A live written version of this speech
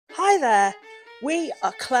there, we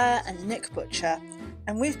are Claire and Nick Butcher,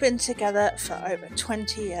 and we've been together for over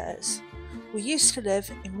 20 years. We used to live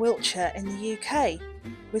in Wiltshire in the UK,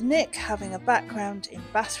 with Nick having a background in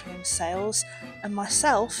bathroom sales and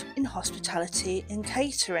myself in hospitality and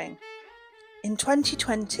catering. In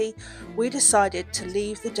 2020, we decided to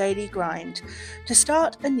leave the daily grind to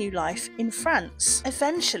start a new life in France.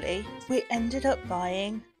 Eventually, we ended up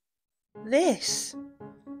buying this.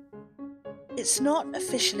 It's not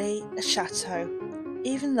officially a chateau,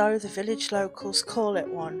 even though the village locals call it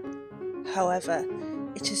one. However,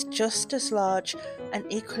 it is just as large and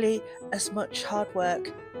equally as much hard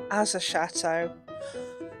work as a chateau,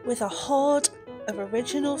 with a hoard of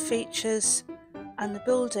original features, and the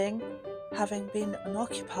building having been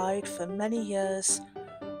unoccupied for many years,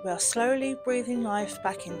 we are slowly breathing life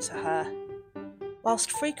back into her,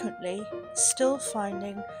 whilst frequently still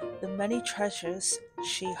finding the many treasures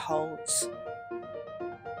she holds.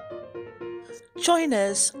 Join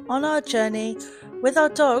us on our journey with our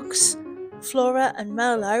dogs, Flora and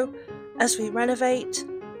Merlot, as we renovate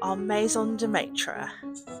our Maison de Maître.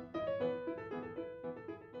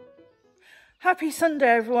 Happy Sunday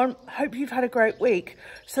everyone, hope you've had a great week.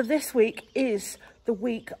 So this week is the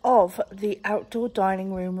week of the outdoor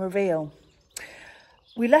dining room reveal.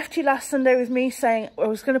 We left you last Sunday with me saying I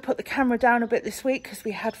was going to put the camera down a bit this week because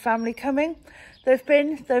we had family coming. They've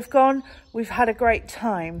been, they've gone, we've had a great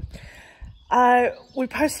time. We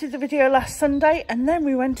posted the video last Sunday and then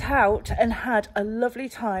we went out and had a lovely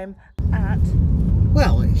time at...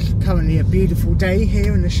 Well, it's currently a beautiful day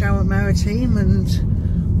here in the Charente Maritime,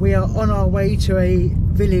 and we are on our way to a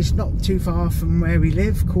village not too far from where we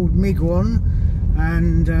live called Migron,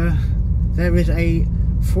 and there is a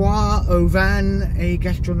foire au vin et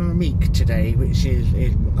gastronomique today, which is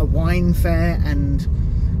a wine fair and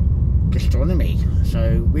gastronomy.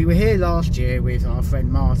 So we were here last year with our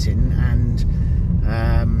friend Martin, and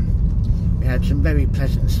we had some very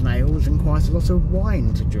pleasant snails and quite a lot of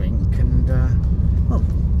wine to drink, and well,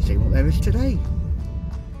 see what there is today.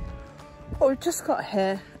 Well, we've just got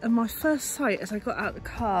here and my first sight as I got out of the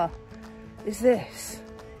car is this.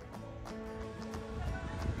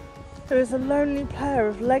 There is a lonely pair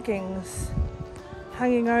of leggings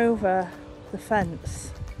hanging over the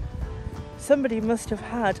fence. Somebody must have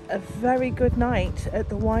had a very good night at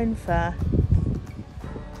the wine fair.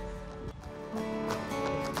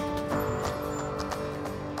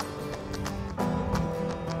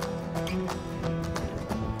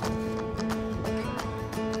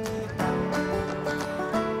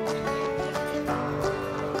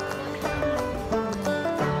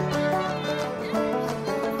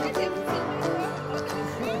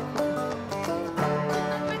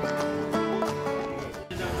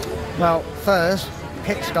 Well, first,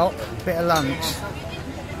 pit stop, bit of lunch.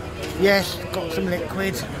 Yes, got some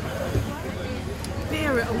liquid.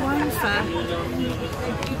 Beer at a wine fair.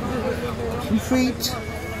 Some fruit.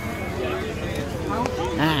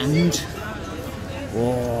 And...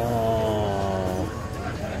 whoa!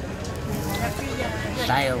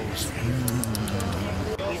 Sails.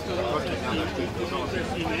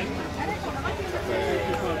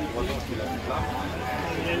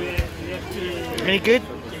 Any good?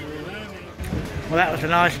 Well, that was a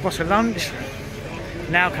nice spot of lunch.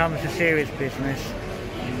 Now comes the serious business.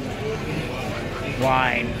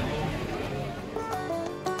 Wine.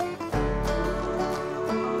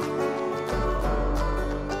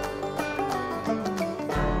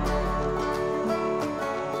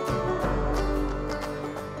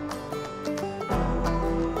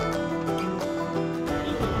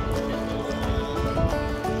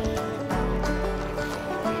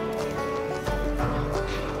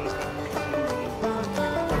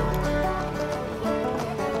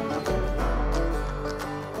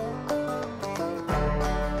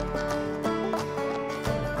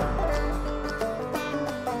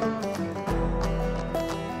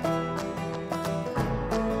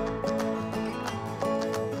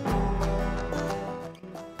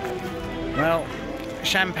 Well,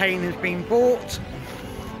 champagne has been bought.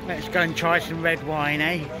 Let's go and try some red wine,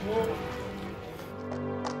 eh?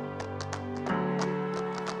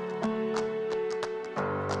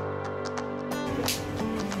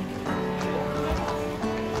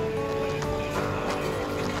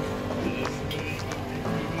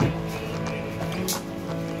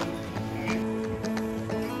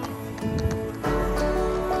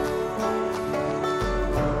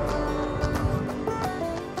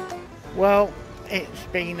 Well, it's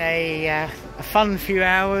been a fun few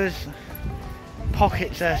hours.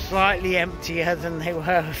 Pockets are slightly emptier than they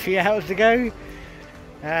were a few hours ago,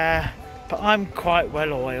 but I'm quite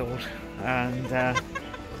well oiled, and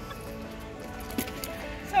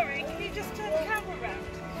Sorry. you just turn the camera around?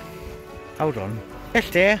 Hold on. Yes,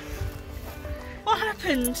 dear. What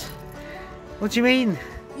happened? What do you mean?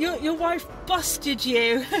 Your wife busted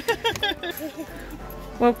you.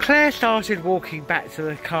 Well, Claire started walking back to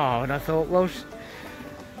the car and I thought, well,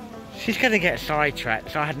 she's going to get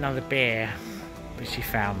sidetracked, so I had another beer, but she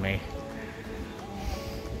found me.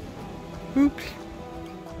 Oops.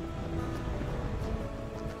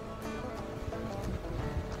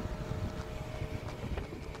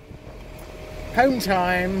 Home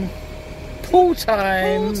time. Pool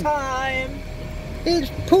time. Pool time. It's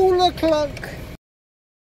pool o'clock.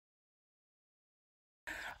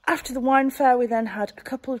 After the wine fair, we then had a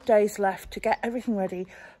couple of days left to get everything ready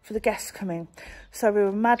for the guests coming. So we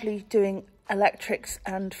were madly doing electrics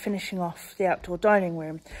and finishing off the outdoor dining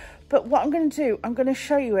room. But what I'm going to do, I'm going to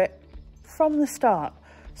show you it from the start.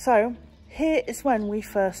 So here is when we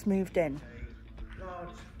first moved in. A large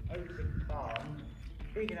open barn,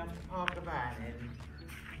 big enough to park a van in.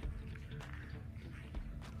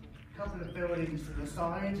 A couple of buildings to the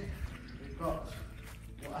side. We've got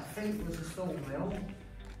what I think was a sawmill.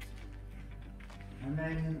 And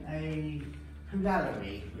then a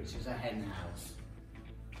poulaillerie, which is a hen house.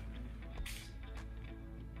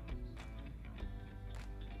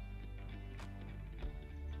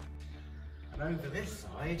 And over this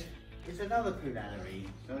side is another poulaillerie,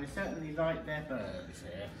 so they certainly like their birds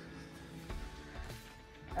here.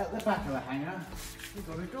 At the back of the hangar, we've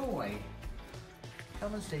got a doorway.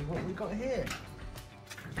 Come and see what we've got here.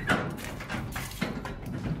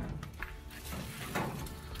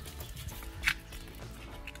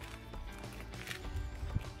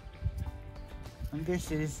 And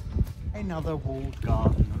this is another walled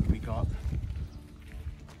garden that we got.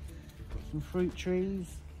 Got some fruit trees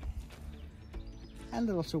and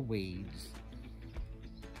a lot of weeds.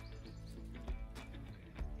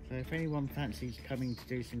 So if anyone fancies coming to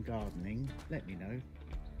do some gardening, let me know.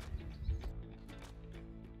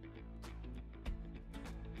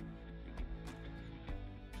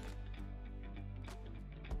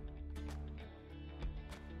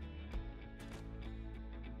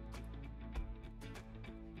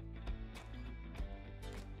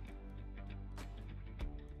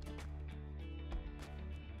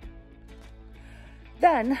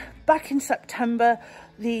 Then, back in September,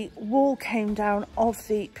 the wall came down of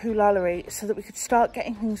the poulaillerie so that we could start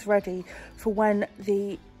getting things ready for when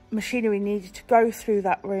the machinery needed to go through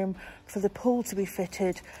that room for the pool to be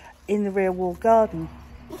fitted in the rear wall garden.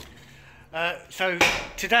 So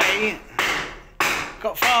today,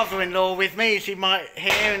 got father-in-law with me, as you might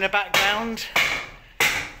hear in the background.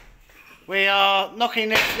 We are knocking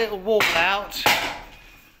this little wall out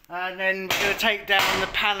and then we're going to take down the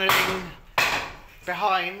panelling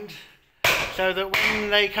behind so that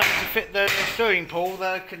when they come to fit the swimming pool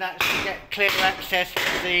they can actually get clear access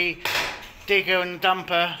to the digger and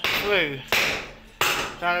dumper through.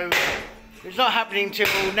 So it's not happening till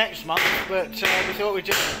next month, but we thought we'd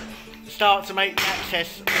just start to make the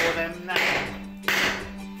access for them now.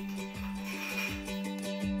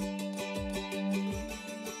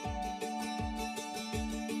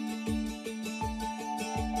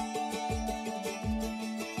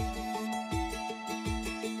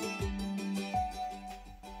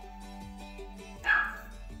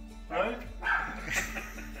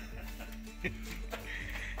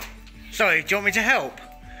 Sorry, do you want me to help?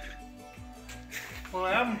 Well,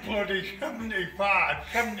 I'm bloody 75,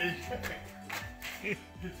 76.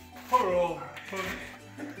 Poor old punk.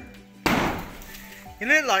 You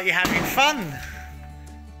look like you're having fun.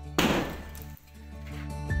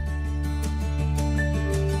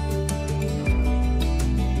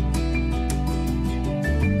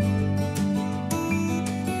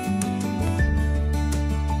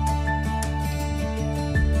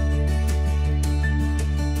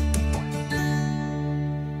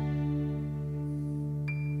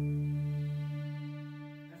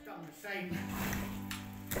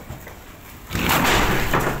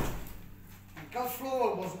 God's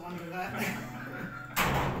floor wasn't under that.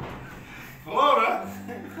 Flora?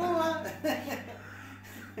 Flora!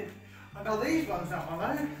 I know these ones up, I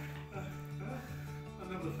know. I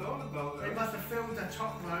never thought about that. They must have filled the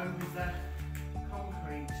top row with the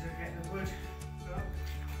concrete to get the wood.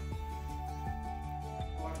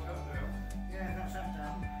 Like that now. Yeah, that's that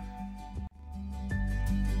down.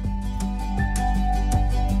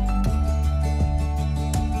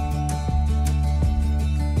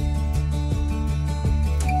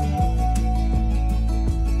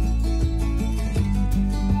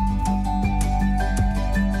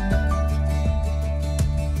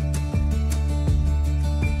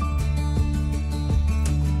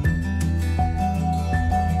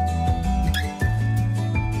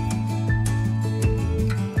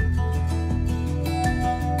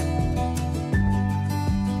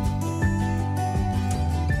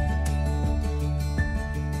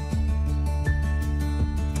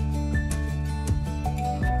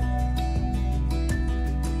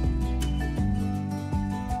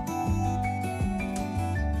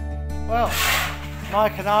 Well,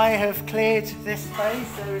 Mike and I have cleared this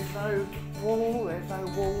space. There is no wall, there's no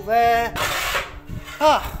wall there.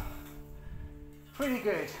 Ah, pretty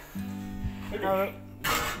good.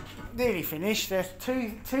 Nearly finished. There's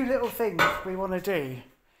two little things we want to do.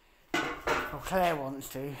 Or Claire wants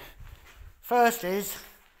to. First is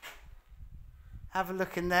have a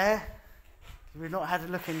look in there. We've not had a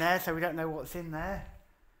look in there, so we don't know what's in there.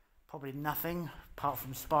 Probably nothing apart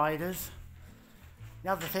from spiders. The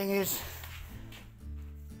other thing is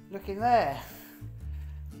look in there,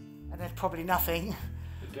 and there's probably nothing.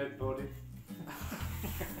 A dead body.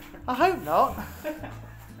 I hope not.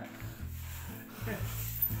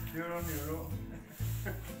 You're on your own.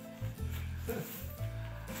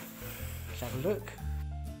 Let's have a look.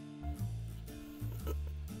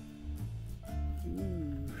 Ooh.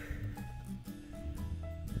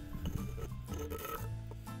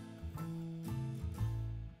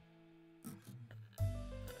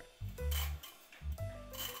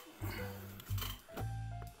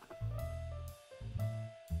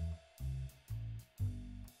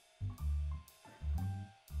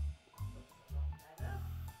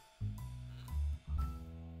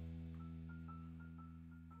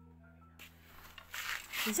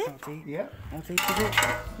 Is it? Yeah. How deep is it?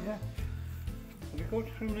 Yeah. Have you got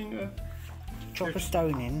something Chop a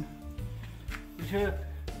stone in.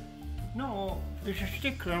 No, there's a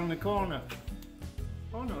stick around the corner.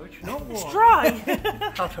 Oh no, it's not water. It's dry.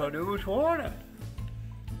 I thought it was water.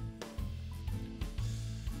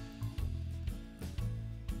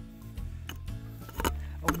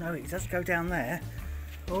 Oh no, it does go down there.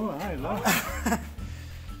 Oh, I love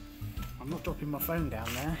I'm not dropping my phone down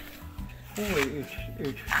there. Oh,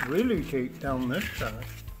 it's really deep down this side.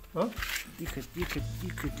 Huh? You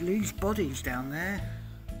could lose bodies down there.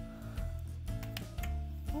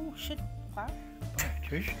 Oh, shit. Wow. Oh,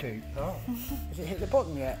 it is deep, oh. Has it hit the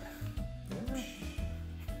bottom yet? Yeah.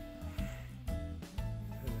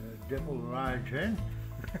 Devil rides in.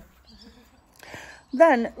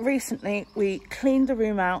 Then recently we cleaned the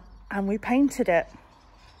room out and we painted it.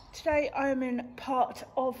 Today I am in part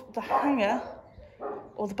of the hangar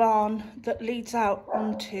or the barn that leads out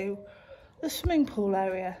onto the swimming pool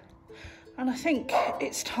area, and I think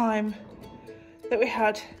it's time that we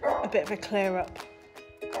had a bit of a clear up.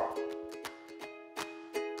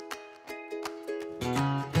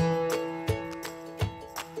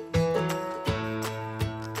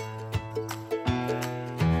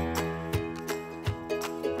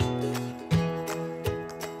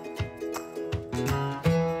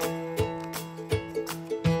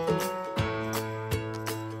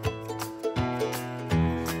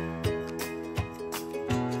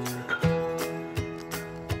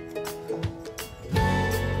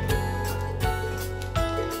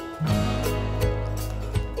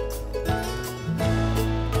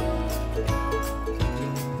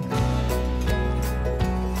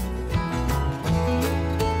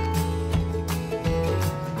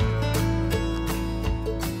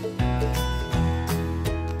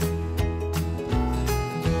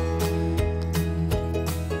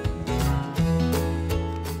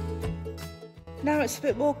 Now it's a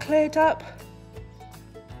bit more cleared up.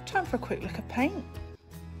 Time for a quick look at paint.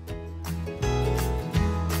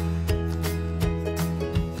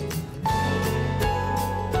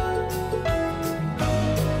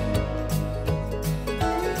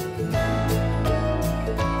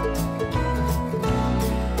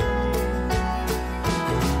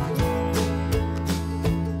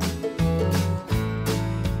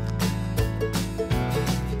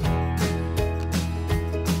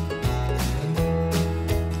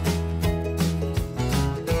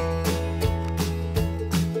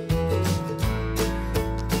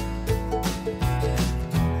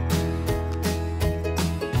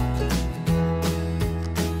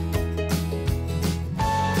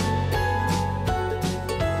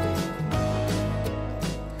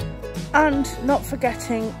 And not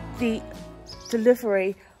forgetting the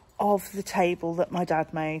delivery of the table that my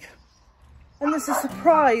dad made. And there's a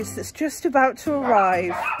surprise that's just about to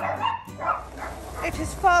arrive. It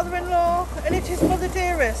is father-in-law and it is mother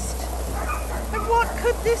dearest. And what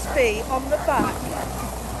could this be on the back?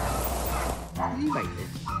 You made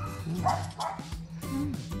this.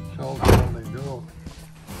 It's all down the door.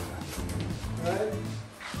 Right?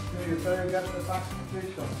 You better get the back of the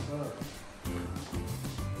fish on first.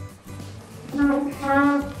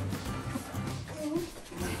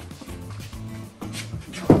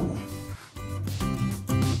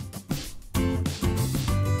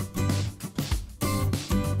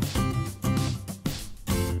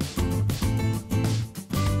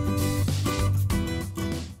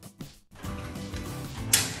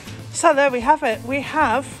 So there we have it. We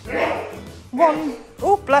have one,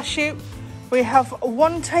 oh bless you, we have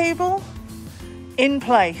one table in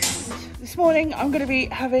place. This morning I'm going to be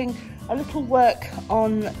having a little work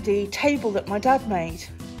on the table that my dad made.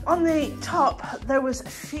 On the top there was a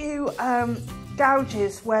few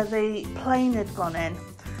gouges where the plane had gone in.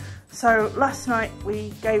 So last night we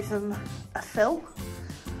gave them a fill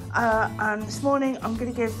and this morning I'm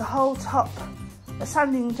going to give the whole top a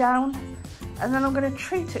sanding down and then I'm going to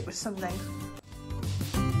treat it with something.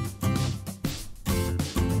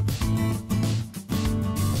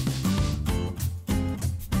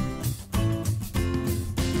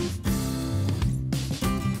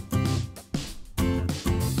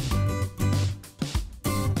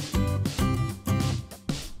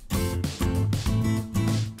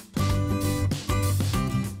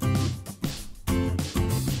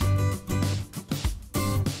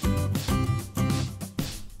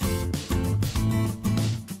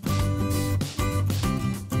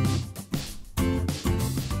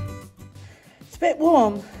 Bit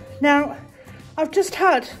warm. Now I've just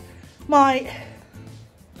had my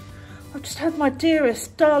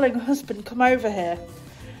dearest darling husband come over here,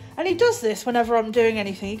 and he does this whenever I'm doing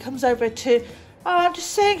anything. He comes over to just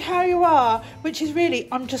saying how you are, which is really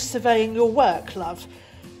I'm just surveying your work, love.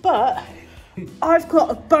 But I've got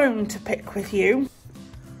a bone to pick with you.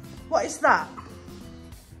 What is that?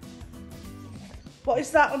 What is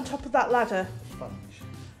that on top of that ladder? Sponge.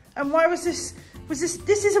 And why was this?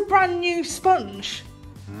 This is a brand new sponge.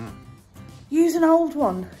 Use an old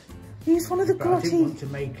one. Use one of the grotty. I didn't want to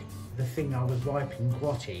make the thing I was wiping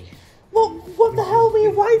grotty. What the hell were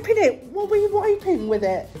you wiping it? What were you wiping with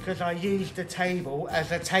it? Because I used the table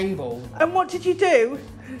as a table. And what did you do?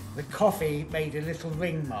 The coffee made a little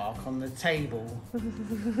ring mark on the table.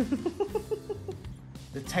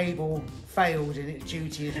 The table failed in its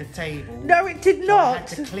duty as a table. No, it did So not. I had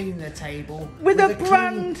to clean the table with a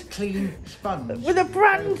brand clean sponge. With a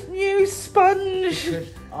brand new sponge. Because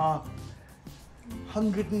our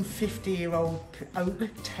 150-year-old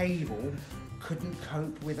oak table couldn't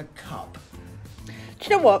cope with a cup. Do you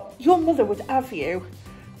know what? Your mother would have you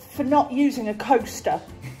for not using a coaster.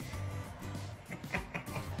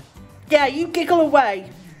 Yeah, you giggle away.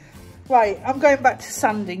 Right, I'm going back to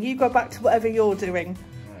sanding. You go back to whatever you're doing.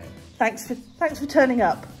 Right. Thanks for turning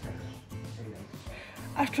up.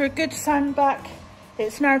 After a good sand back,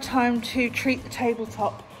 it's now time to treat the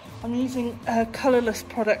tabletop. I'm using a colourless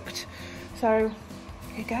product, so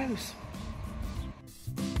here goes.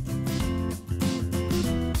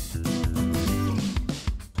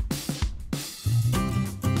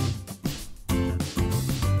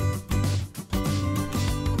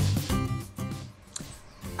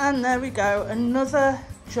 And there we go, another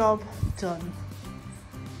job done.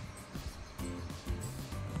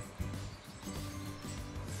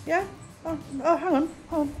 Yeah? Oh, hang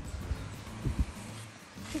on.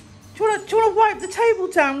 Do you want to wipe the table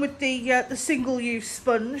down with the single-use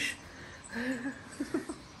sponge?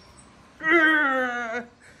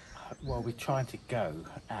 Well, we're trying to go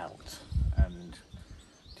out and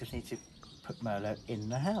just need to put Merlot in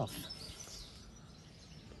the house.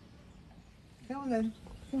 Go on then.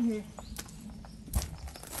 Come here.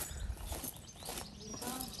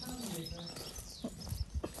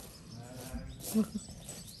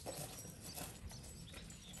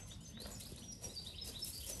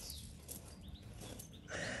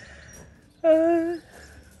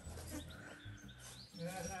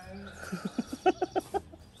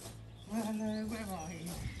 Hello, where are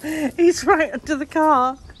you? He's right under the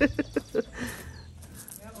car.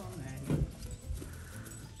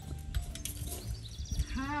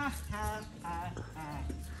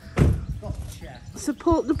 Gotcha.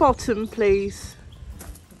 Support the bottom, please.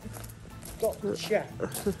 Gotcha.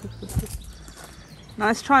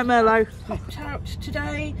 Nice try, Merlot. Popped out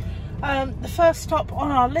today. The first stop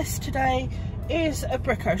on our list today is a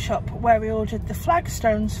brico shop where we ordered the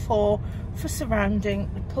flagstones for surrounding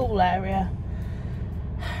the pool area.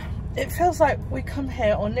 It feels like we come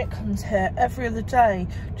here, or Nick comes here, every other day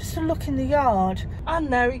just to look in the yard.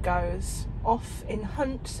 And there he goes, off in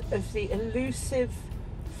hunt of the elusive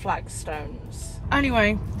flagstones.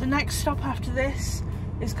 Anyway, the next stop after this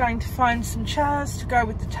is going to find some chairs to go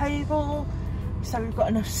with the table, so we've got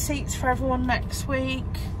enough seats for everyone next week.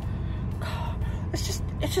 It's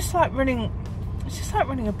just like running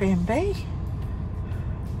a B&B,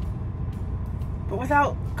 but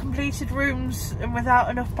without completed rooms and without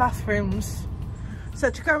enough bathrooms. So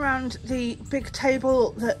to go around the big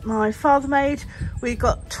table that my father made, we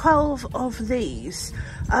got 12 of these.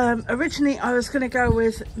 Originally I was going to go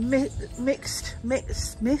with mismatched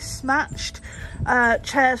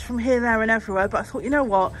chairs from here, there and everywhere, but I thought, you know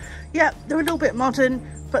what, yeah, they're a little bit modern,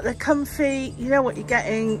 but they're comfy, you know what you're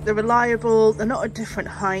getting, they're reliable, they're not at different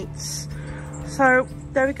heights. So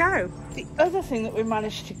there we go. The other thing that we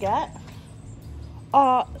managed to get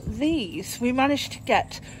are these. We managed to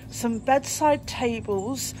get some bedside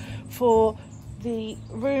tables for the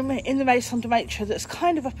room in the maison de maître that's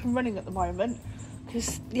kind of up and running at the moment,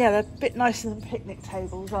 because yeah, they're a bit nicer than picnic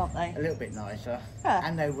tables, aren't they? A little bit nicer. Yeah.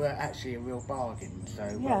 And they were actually a real bargain, so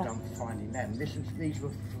well done for finding them. These were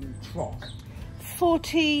from Troc.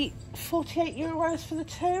 48 euros for the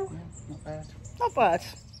two. Yeah, not bad. Not bad.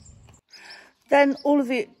 Then all of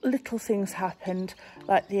the little things happened,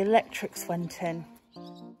 like the electrics went in.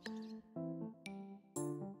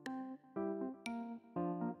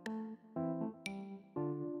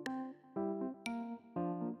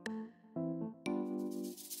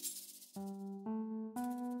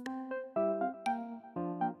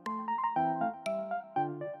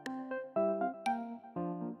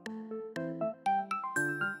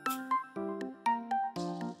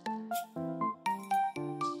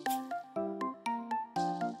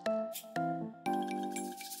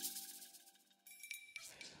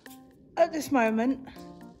 At this moment,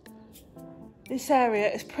 this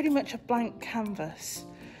area is pretty much a blank canvas,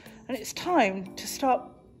 and it's time to start,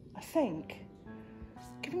 I think,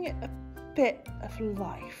 giving it a bit of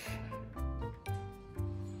life.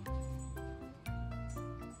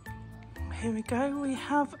 Here we go, we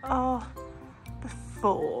have our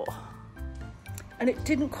before. And it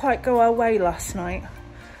didn't quite go our way last night.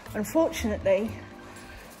 Unfortunately,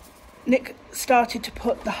 Nick started to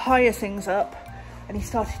put the higher things up, and he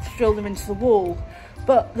started to drill them into the wall,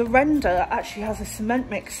 but the render actually has a cement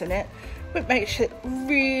mix in it, which makes it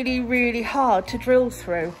really hard to drill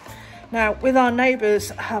through. Now, with our neighbours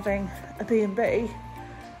having a B&B,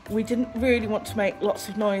 we didn't really want to make lots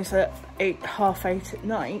of noise at half eight at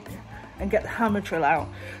night and get the hammer drill out,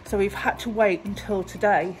 so we've had to wait until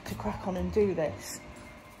today to crack on and do this.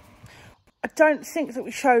 I don't think that we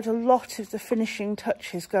showed a lot of the finishing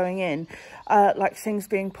touches going in, like things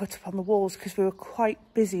being put up on the walls, because we were quite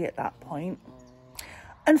busy at that point.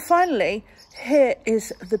 And finally, here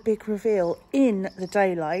is the big reveal in the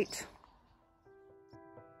daylight.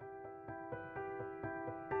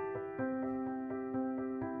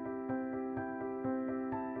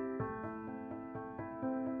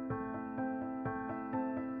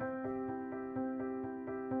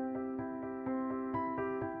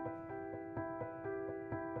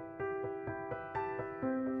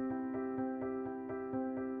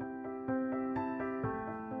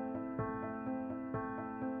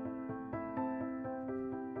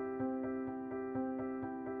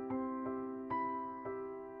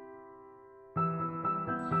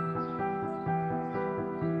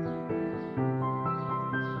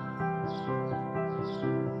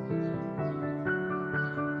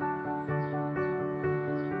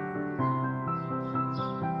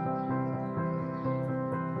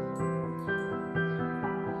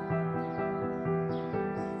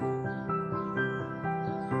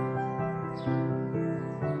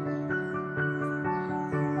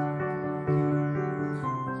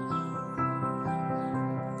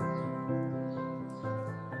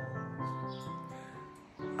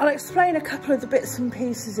 I'll explain a couple of the bits and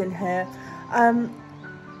pieces in here.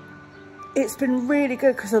 It's been really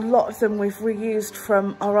good because a lot of them we've reused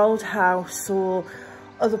from our old house or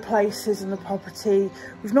other places in the property.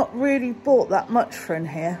 We've not really bought that much for in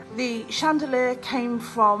here. The chandelier came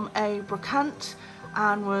from a brocante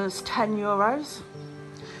and was 10 euros.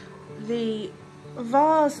 The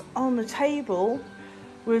vase on the table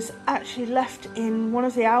was actually left in one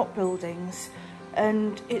of the outbuildings,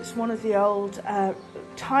 and it's one of the old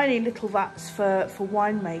tiny little vats for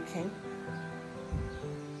wine making.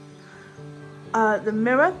 The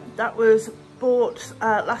mirror that was bought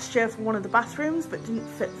last year for one of the bathrooms but didn't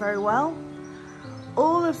fit very well.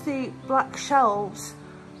 All of the black shelves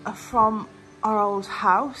are from our old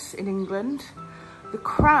house in England. The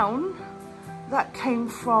crown, that came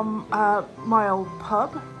from my old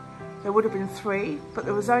pub. There would have been 3, but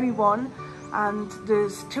there was only 1, and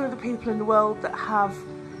there's 2 other people in the world that have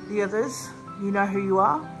the others. You know who you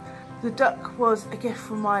are. The duck was a gift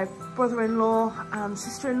from my brother-in-law and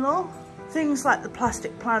sister-in-law. Things like the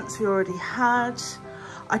plastic plants we already had.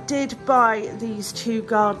 I did buy these 2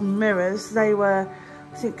 garden mirrors. They were,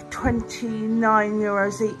 I think, 29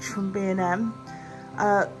 euros each from B&M.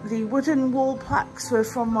 The wooden wall plaques were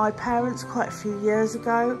from my parents quite a few years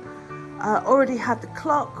ago. Already had the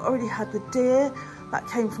clock, already had the deer. That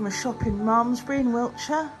came from a shop in Malmesbury in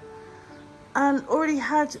Wiltshire. And already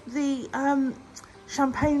had the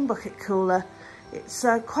champagne bucket cooler. It's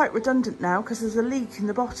quite redundant now because there's a leak in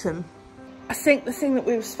the bottom. I think the thing that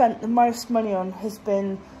we've spent the most money on has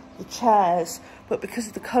been the chairs, but because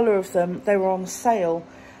of the colour of them, they were on sale.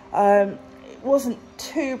 It wasn't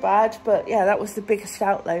too bad, but yeah, that was the biggest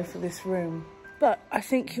outlay for this room. But I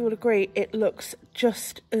think you will agree it looks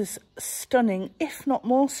just as stunning, if not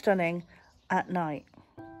more stunning, at night.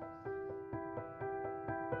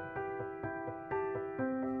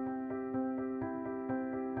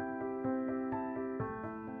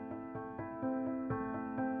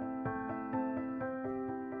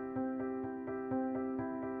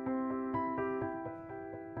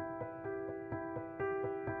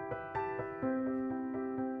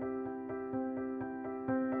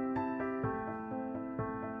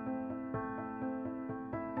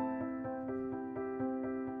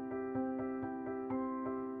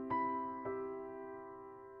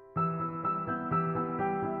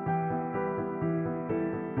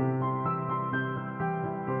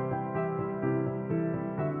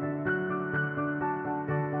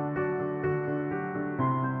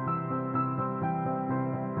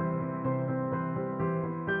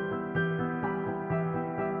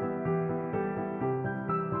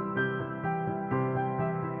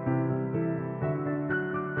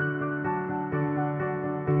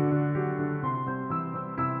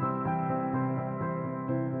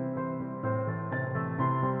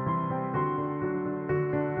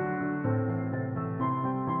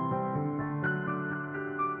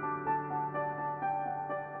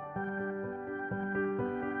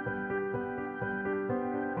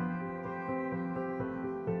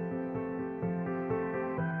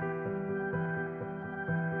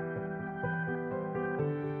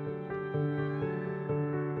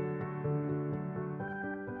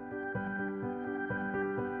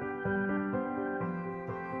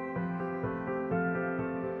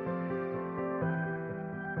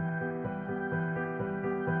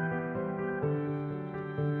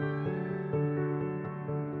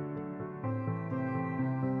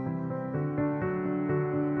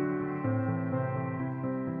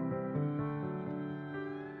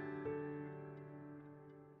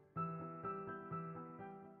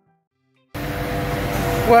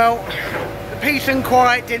 Well, the peace and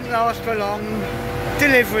quiet didn't last for long.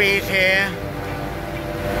 Delivery is here.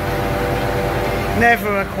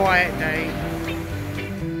 Never a quiet day.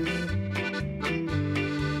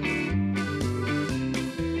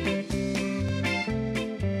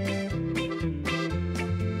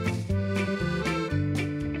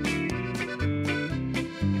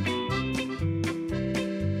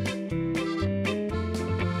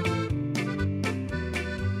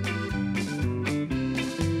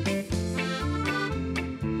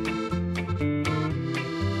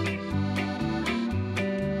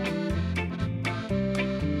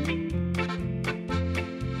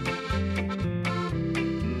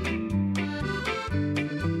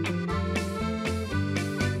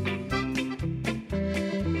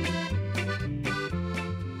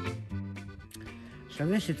 So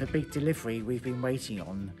this is the big delivery we've been waiting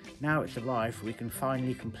on. Now it's arrived, we can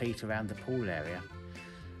finally complete around the pool area.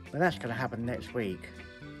 But that's going to happen next week.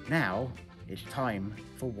 Now it's time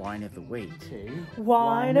for Wine of the Week.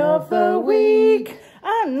 Wine of the Week!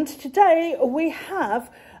 And today we have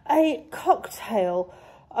a cocktail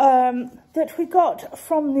that we got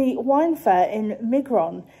from the wine fair in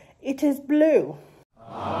Migron. It is blue.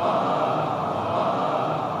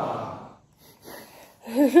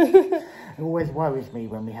 It always worries me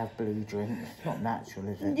when we have blue drinks. It's not natural,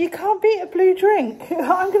 is it? You can't beat a blue drink.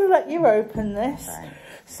 I'm going to let you open this. Thanks.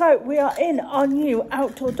 So we are in our new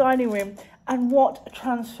outdoor dining room, and what a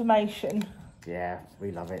transformation. Yeah, we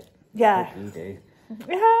love it. Yeah. We do.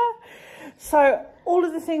 Yeah. So all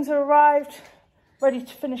of the things are arrived, ready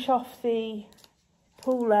to finish off the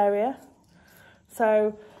pool area.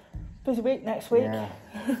 So busy week next week. Yeah,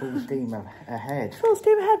 full steam ahead. Full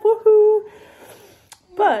steam ahead, woohoo!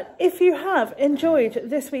 But if you have enjoyed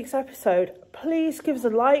this week's episode, please give us a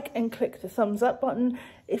like and click the thumbs up button.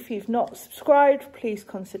 If you've not subscribed, please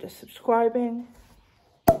consider subscribing.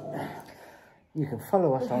 You can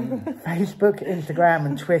follow us on Facebook, Instagram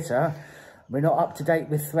and Twitter. We're not up to date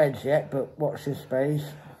with Threads yet, but watch this space.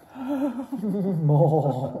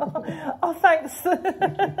 More. Oh, thanks.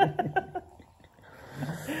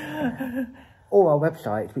 Or our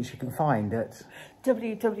website, which you can find at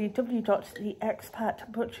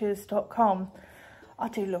www.theexpatbutchers.com. I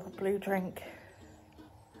do love a blue drink.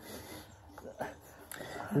 It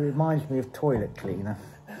reminds me of toilet cleaner.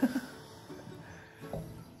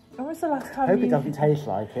 When was the last I time hope you... it doesn't taste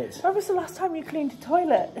like it. When was the last time you cleaned a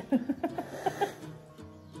toilet?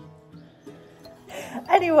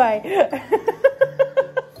 Anyway.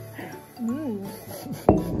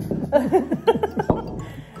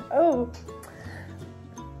 Oh.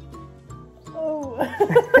 Oh.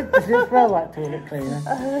 Does it smell like toilet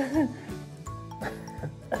cleaner?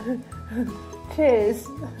 Cheers.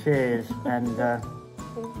 Cheers, and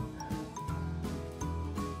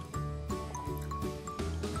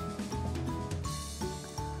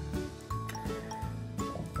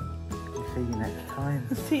see you next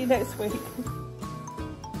time. See you next week.